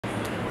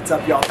What's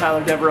up, y'all?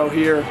 Tyler Devereaux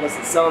here.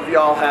 Listen, some of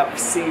y'all have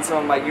seen some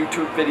of my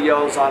YouTube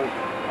videos on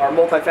our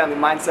multifamily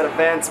mindset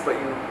events, but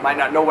you might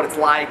not know what it's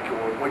like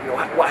or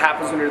what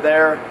happens when you're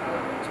there.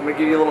 So I'm going to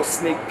give you a little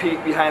sneak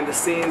peek behind the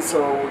scenes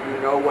so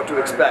you know what to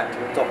expect.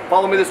 So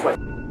follow me this way.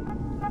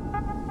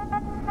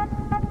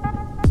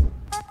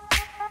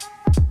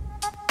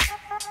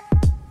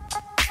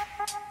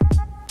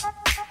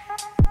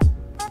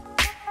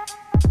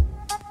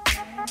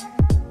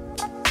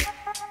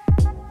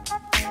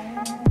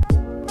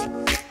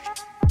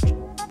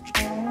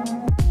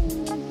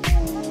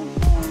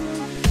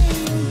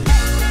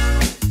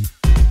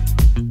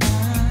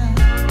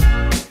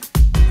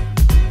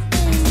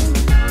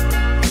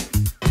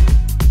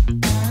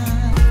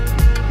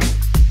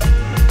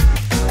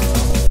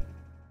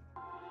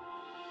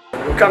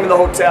 Come to the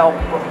hotel,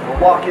 we'll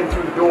walk in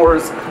through the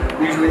doors.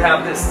 We usually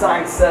have this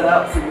sign set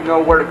up so you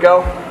know where to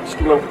go. Just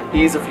a little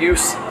ease of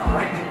use,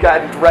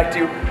 guide and direct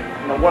you.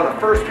 One of the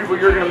first people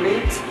you're gonna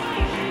meet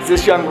is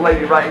this young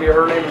lady right here.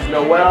 Her name is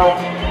Noelle.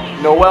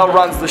 Noelle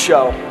runs the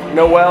show.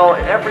 Noelle,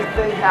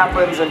 everything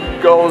happens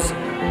and goes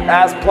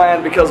as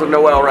planned because of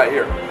Noelle right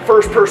here.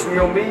 First person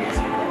you'll meet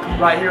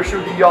right here,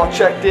 she'll get y'all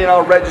checked in,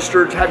 all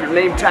registered, have your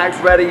name tags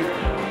ready,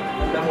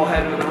 and then we'll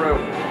head into the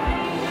room.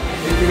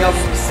 Anything else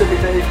specific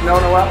that you need to know,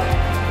 Noelle?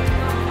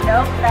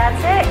 Nope,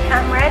 that's it.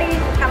 Come ready.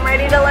 Come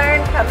ready to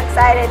learn. Come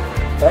excited.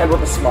 And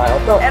with a smile.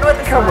 And with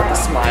a come smile. with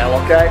a smile,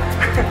 okay?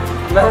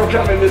 Now we're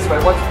coming this way.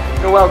 Once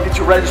Noelle, get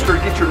you registered,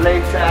 get your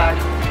name tag.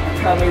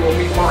 Come in, we'll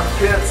meet Mark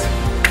Pitts.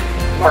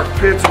 Mark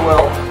Pitts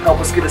will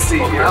help us get a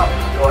seat here.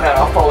 Go ahead,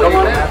 I'll follow you.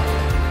 Come on in.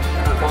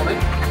 Follow me.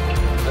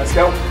 Let's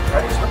go.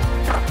 Ready?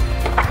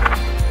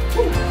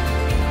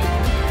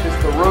 Here's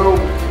the room.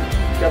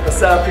 You got the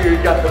setup here,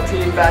 you got the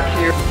team back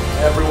here.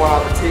 Everyone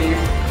on the team.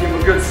 Give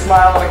them a good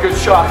smile and a good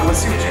shot. Let's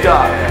see what you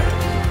got.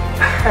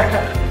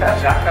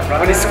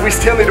 We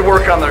still need to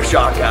work on their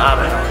shotgun. I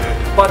don't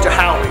know. A bunch of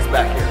howlies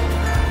back here.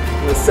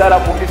 The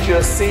setup will get you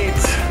a seat.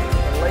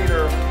 And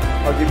later,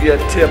 I'll give you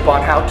a tip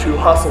on how to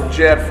hustle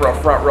Jed for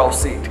a front row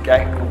seat,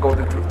 okay? We'll go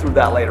through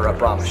that later, I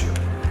promise you.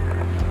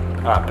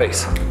 All right,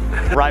 peace.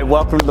 Right,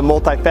 welcome to the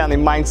Multifamily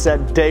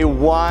Mindset Day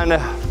 1.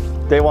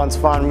 Day 1's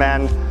fun,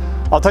 man.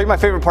 I'll tell you my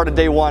favorite part of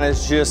day 1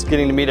 is just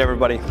getting to meet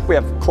everybody. We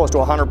have close to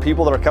 100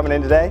 people that are coming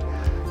in today,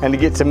 and to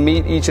get to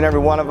meet each and every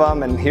one of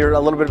them and hear a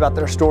little bit about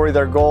their story,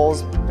 their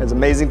goals is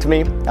amazing to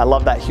me. I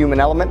love that human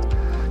element.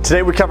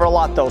 Today we cover a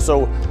lot though,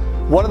 so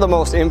one of the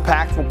most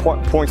impactful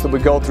points that we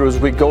go through is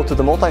we go through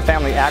the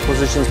multifamily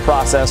acquisitions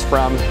process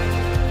from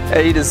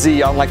A to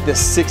Z on like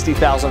this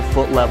 60,000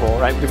 foot level,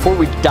 right? Before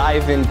we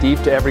dive in deep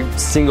to every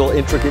single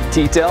intricate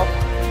detail,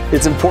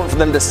 it's important for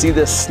them to see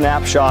this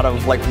snapshot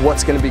of like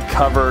what's going to be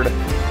covered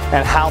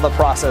and how the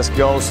process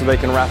goes so they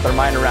can wrap their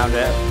mind around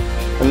it,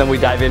 and then we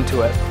dive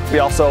into it. We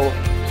also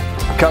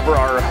cover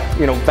our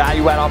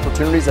value add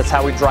opportunities. That's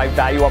how we drive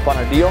value up on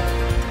a deal.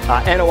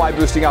 NOI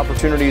boosting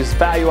opportunities,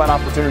 value add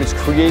opportunities,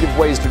 creative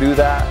ways to do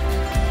that.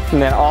 And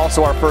then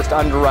also our first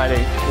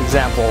underwriting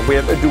example.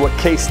 We do a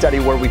case study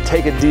where we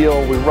take a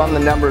deal, we run the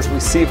numbers, we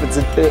see if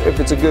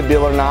it's a good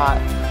deal or not,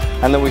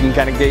 and then we can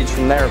kind of gauge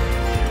from there.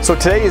 So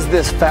today is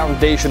this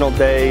foundational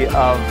day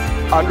of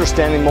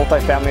understanding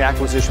multifamily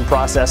acquisition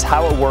process,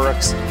 how it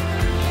works,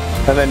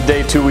 and then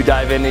day 2 we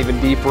dive in even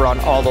deeper on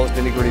all those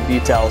nitty-gritty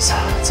details.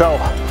 So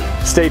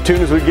stay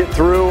tuned as we get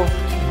through,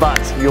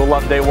 but you'll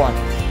love day 1.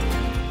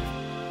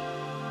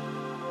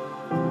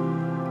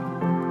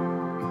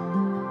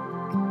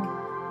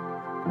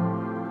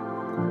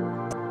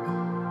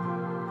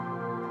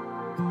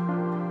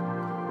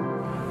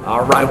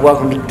 All right,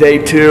 welcome to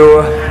day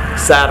 2,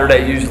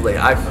 Saturday usually.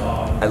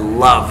 I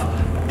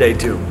love day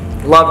 2.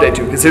 Love day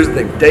 2, because here's the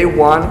thing, day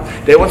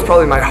 1's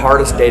probably my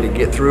hardest day to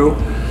get through.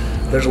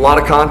 There's a lot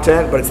of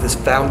content, but it's this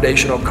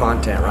foundational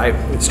content, right?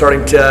 It's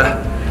starting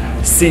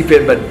to seep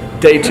in, but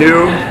day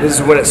 2, this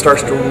is when it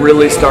starts to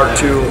really start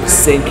to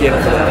sink in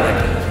for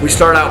them. We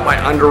start out by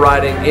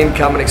underwriting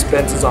income and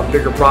expenses on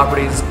bigger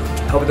properties,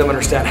 helping them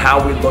understand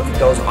how we look at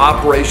those,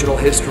 operational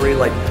history,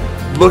 like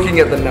looking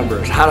at the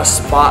numbers, how to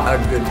spot a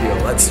good deal.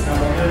 That's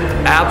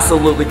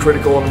absolutely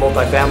critical in the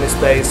multifamily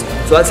space.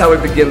 So that's how we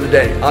begin the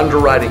day.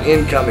 Underwriting,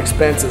 income,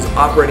 expenses,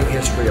 operating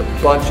history, a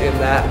bunch in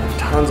that,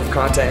 tons of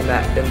content in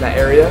that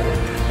area.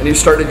 And you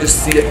start to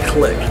just see it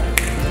click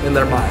in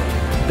their mind.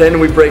 Then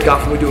we break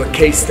off and we do a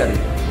case study.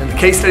 And the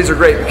case studies are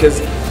great because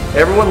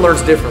everyone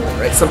learns differently,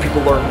 right? Some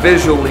people learn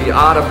visually,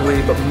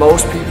 audibly, but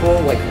most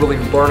people like really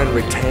learn and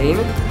retain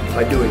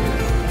by doing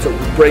it. So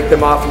we break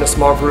them off into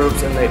small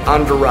groups and they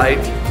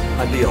underwrite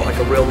a deal, like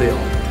a real deal.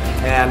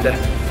 And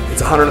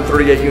it's a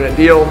 138 unit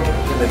deal,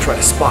 and they try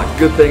to spot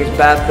good things,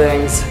 bad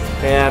things,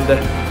 and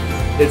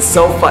it's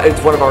so fun.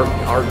 It's one of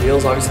our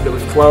deals, obviously, that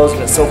we've closed,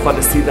 and it's so fun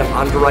to see them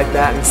underwrite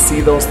that and see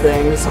those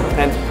things.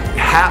 And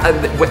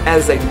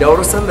as they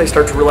notice them, they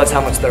start to realize how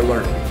much they're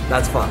learning.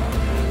 That's fun.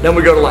 Then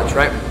we go to lunch,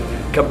 right?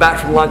 Come back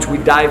from lunch, we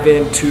dive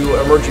into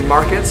emerging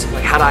markets,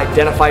 like how to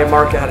identify a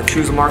market, how to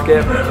choose a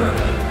market,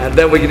 and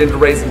then we get into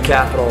raising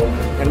capital.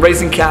 And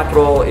raising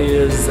capital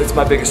it's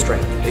my biggest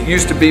strength. It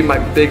used to be my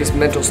biggest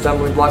mental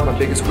stumbling block, my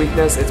biggest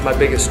weakness. It's my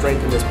biggest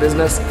strength in this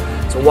business.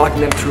 So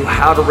walking them through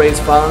how to raise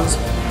funds,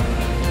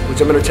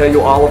 which I'm going to tell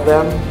you all of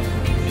them.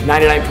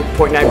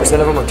 99.9%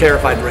 of them are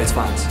terrified to raise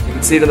funds. You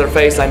can see it in their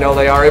face. I know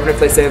they are. Even if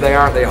they say they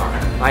aren't, they are.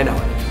 I know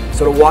it.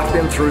 So to walk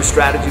them through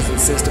strategies and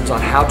systems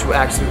on how to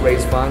actually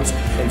raise funds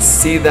and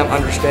see them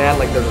understand,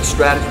 like there's a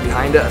strategy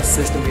behind it, a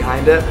system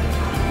behind it,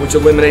 which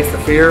eliminates the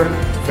fear,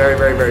 it's very,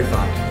 very, very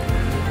fun.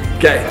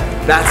 Okay,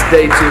 that's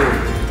day 2.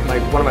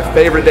 One of my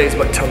favorite days,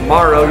 but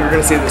tomorrow, you're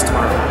gonna see this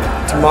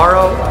tomorrow.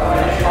 Tomorrow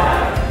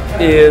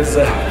is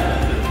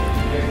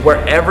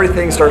where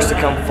everything starts to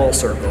come full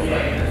circle.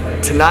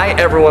 Tonight,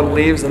 everyone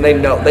leaves and they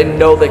know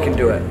they can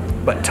do it.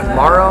 But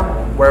tomorrow,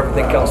 where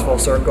everything comes full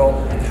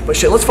circle. But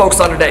shit, let's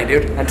focus on today,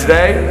 dude. And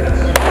today,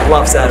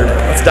 love Saturday.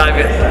 Let's dive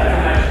in.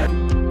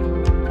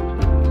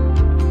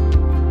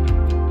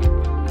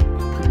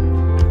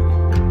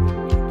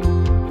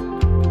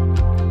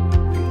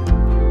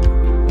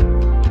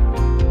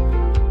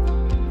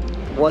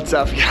 What's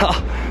up,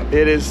 y'all?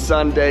 It is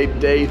Sunday,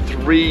 day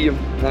 3.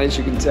 And as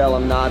you can tell,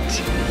 I'm not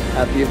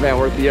at the event.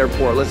 We're at the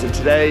airport. Listen,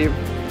 today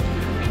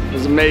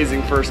was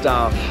amazing, first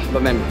off.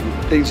 But man,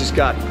 things just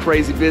got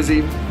crazy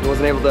busy. I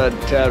wasn't able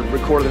to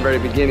record in the very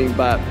beginning,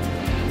 but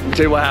let me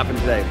tell you what happened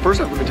today. First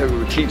off, let me tell you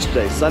what we teach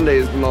today. Sunday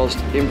is the most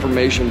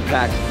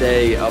information-packed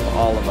day of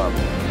all of them.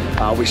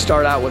 We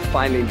start out with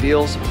finding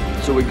deals.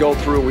 So we go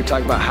through and we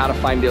talk about how to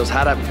find deals,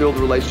 how to build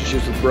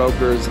relationships with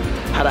brokers,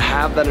 how to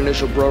have that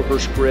initial broker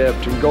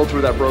script, and go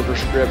through that broker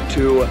script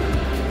to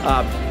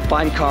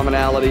find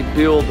commonality,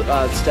 build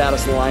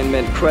status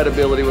alignment,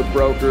 credibility with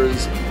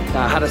brokers,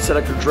 how to set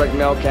up your direct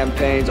mail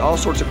campaigns, all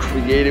sorts of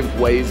creative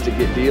ways to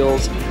get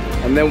deals.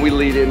 And then we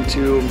lead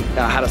into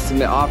how to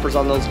submit offers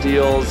on those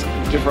deals,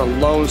 different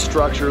loan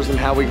structures and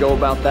how we go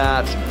about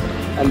that.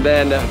 And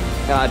then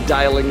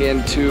dialing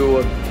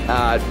into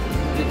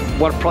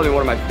probably one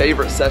of my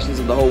favorite sessions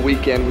of the whole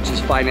weekend, which is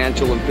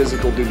financial and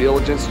physical due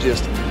diligence.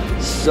 Just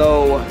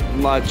so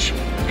much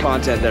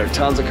content there,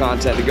 tons of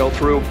content to go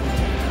through,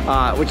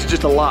 which is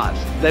just a lot.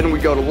 Then we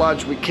go to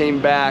lunch, we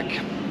came back,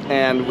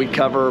 and we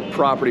cover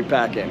property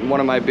packing. And one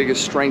of my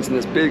biggest strengths in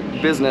this big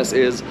business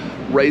is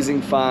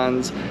raising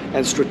funds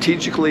and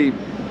strategically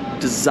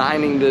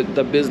designing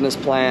the business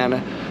plan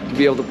to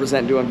be able to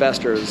present to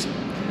investors.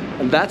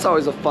 And that's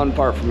always a fun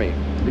part for me,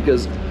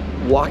 because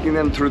walking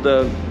them through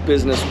the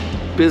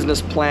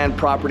business plan,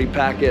 property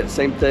packet,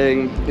 same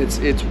thing.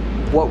 It's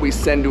what we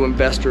send to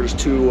investors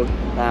to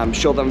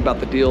show them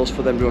about the deals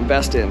for them to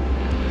invest in.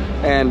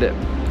 And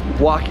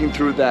walking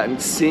through that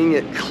and seeing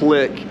it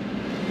click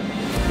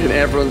in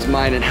everyone's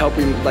mind and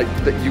helping, like,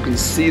 that you can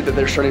see that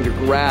they're starting to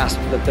grasp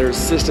that there's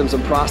systems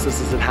and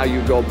processes and how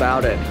you go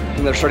about it,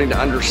 and they're starting to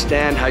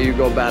understand how you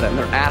go about it, and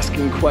they're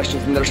asking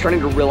questions, and they're starting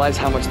to realize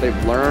how much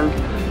they've learned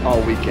all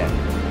weekend.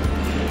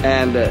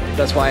 And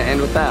that's why I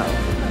end with that,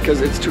 because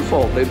it's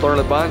twofold. They've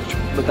learned a bunch,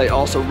 but they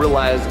also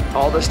realize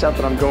all the stuff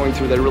that I'm going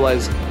through. They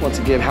realize, once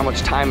again, how much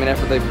time and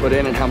effort they've put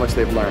in and how much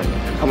they've learned,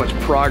 how much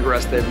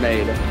progress they've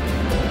made.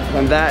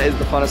 And that is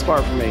the funnest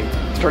part for me.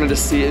 Starting to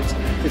see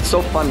it's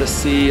so fun to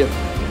see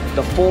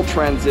the full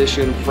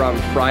transition from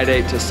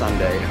Friday to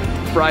Sunday.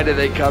 Friday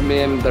they come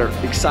in, they're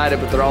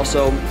excited, but they're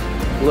also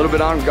a little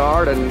bit on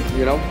guard, and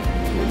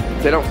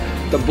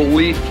the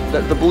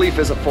belief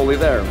isn't fully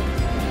there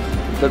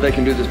that they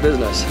can do this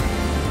business.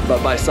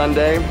 But by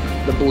Sunday,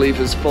 the belief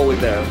is fully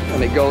there,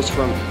 and it goes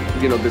from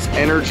this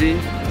energy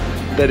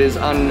that is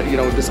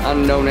this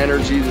unknown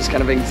energy, this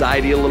kind of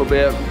anxiety a little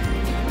bit,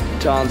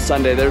 to on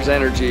Sunday there's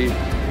energy.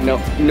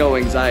 No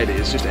anxiety,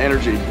 it's just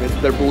energy.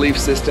 Their belief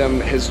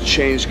system has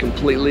changed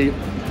completely,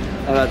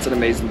 and that's an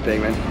amazing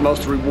thing, man. The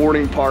most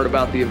rewarding part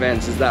about the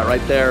events is that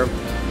right there,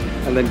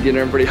 and then getting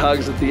everybody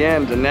hugs at the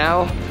end. And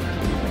now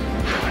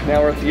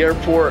we're at the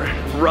airport,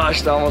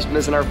 rushed, almost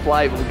missing our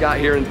flight, but we got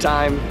here in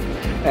time,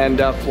 and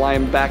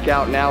flying back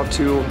out now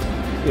to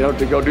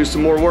go do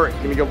some more work.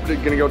 Gonna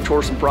go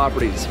tour some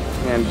properties,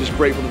 and just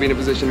grateful to be in a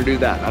position to do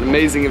that. An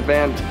amazing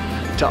event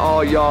to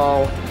all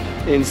y'all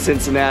in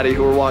Cincinnati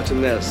who are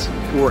watching this,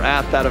 who were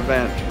at that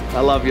event.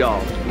 I love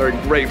y'all. Very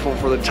grateful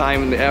for the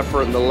time and the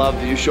effort and the love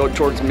that you showed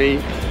towards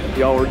me.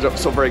 Y'all were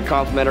so very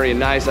complimentary and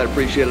nice. I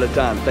appreciate it a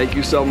ton. Thank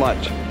you so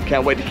much.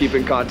 Can't wait to keep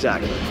in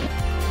contact.